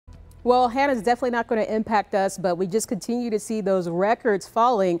Well, Hannah's definitely not going to impact us, but we just continue to see those records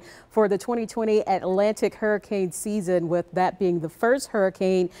falling for the 2020 Atlantic hurricane season, with that being the first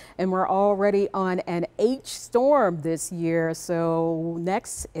hurricane, and we're already on an H storm this year. So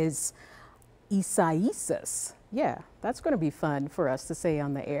next is Isaias. Yeah, that's going to be fun for us to say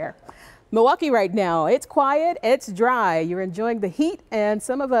on the air. Milwaukee right now, it's quiet, it's dry. You're enjoying the heat, and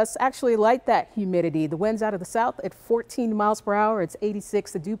some of us actually like that humidity. The wind's out of the south at 14 miles per hour. It's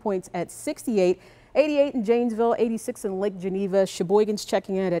 86. The dew point's at 68. 88 in Janesville, 86 in Lake Geneva. Sheboygan's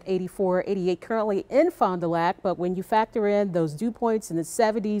checking in at 84, 88 currently in Fond du Lac. But when you factor in those dew points in the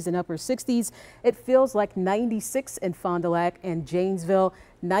 70s and upper 60s, it feels like 96 in Fond du Lac and Janesville,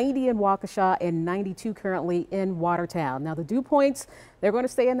 90 in Waukesha, and 92 currently in Watertown. Now the dew points, they're going to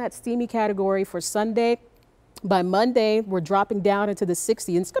stay in that steamy category for Sunday. By Monday, we're dropping down into the 60s.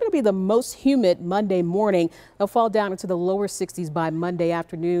 And it's going to be the most humid Monday morning. They'll fall down into the lower 60s by Monday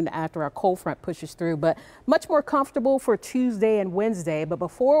afternoon after our cold front pushes through, but much more comfortable for Tuesday and Wednesday. But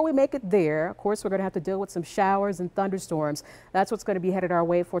before we make it there, of course, we're going to have to deal with some showers and thunderstorms. That's what's going to be headed our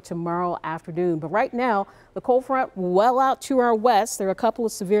way for tomorrow afternoon. But right now, the cold front well out to our west. There are a couple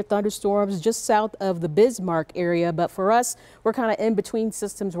of severe thunderstorms just south of the Bismarck area. But for us, we're kind of in between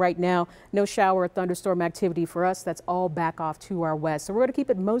systems right now. No shower or thunderstorm activity for us. That's all back off to our west. So we're going to keep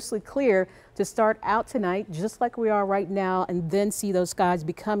it mostly clear to start out tonight, just like we are right now, and then see those skies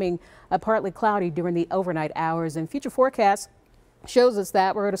becoming partly cloudy during the overnight hours. And future forecasts shows us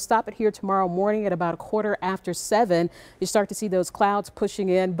that we're going to stop it here tomorrow morning at about 7:15. You start to see those clouds pushing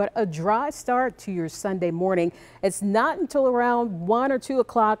in, but a dry start to your Sunday morning. It's not until around 1 or 2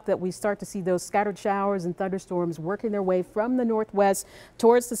 o'clock that we start to see those scattered showers and thunderstorms working their way from the northwest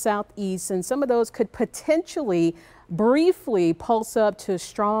towards the southeast, and some of those could potentially briefly pulse up to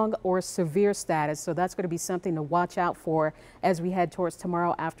strong or severe status. So that's going to be something to watch out for as we head towards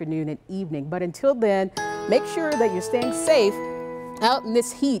tomorrow afternoon and evening. But until then, make sure that you're staying safe out in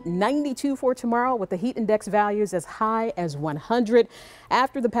this heat. 92 for tomorrow with the heat index values as high as 100.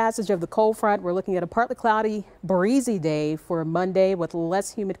 After the passage of the cold front, we're looking at a partly cloudy, breezy day for Monday with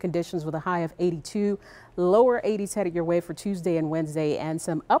less humid conditions with a high of 82. Lower 80s headed your way for Tuesday and Wednesday, and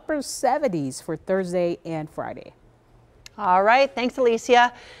some upper 70s for Thursday and Friday. All right. Thanks,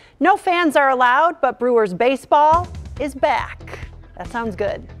 Alicia. No fans are allowed, but Brewers baseball is back. That sounds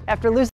good. After losing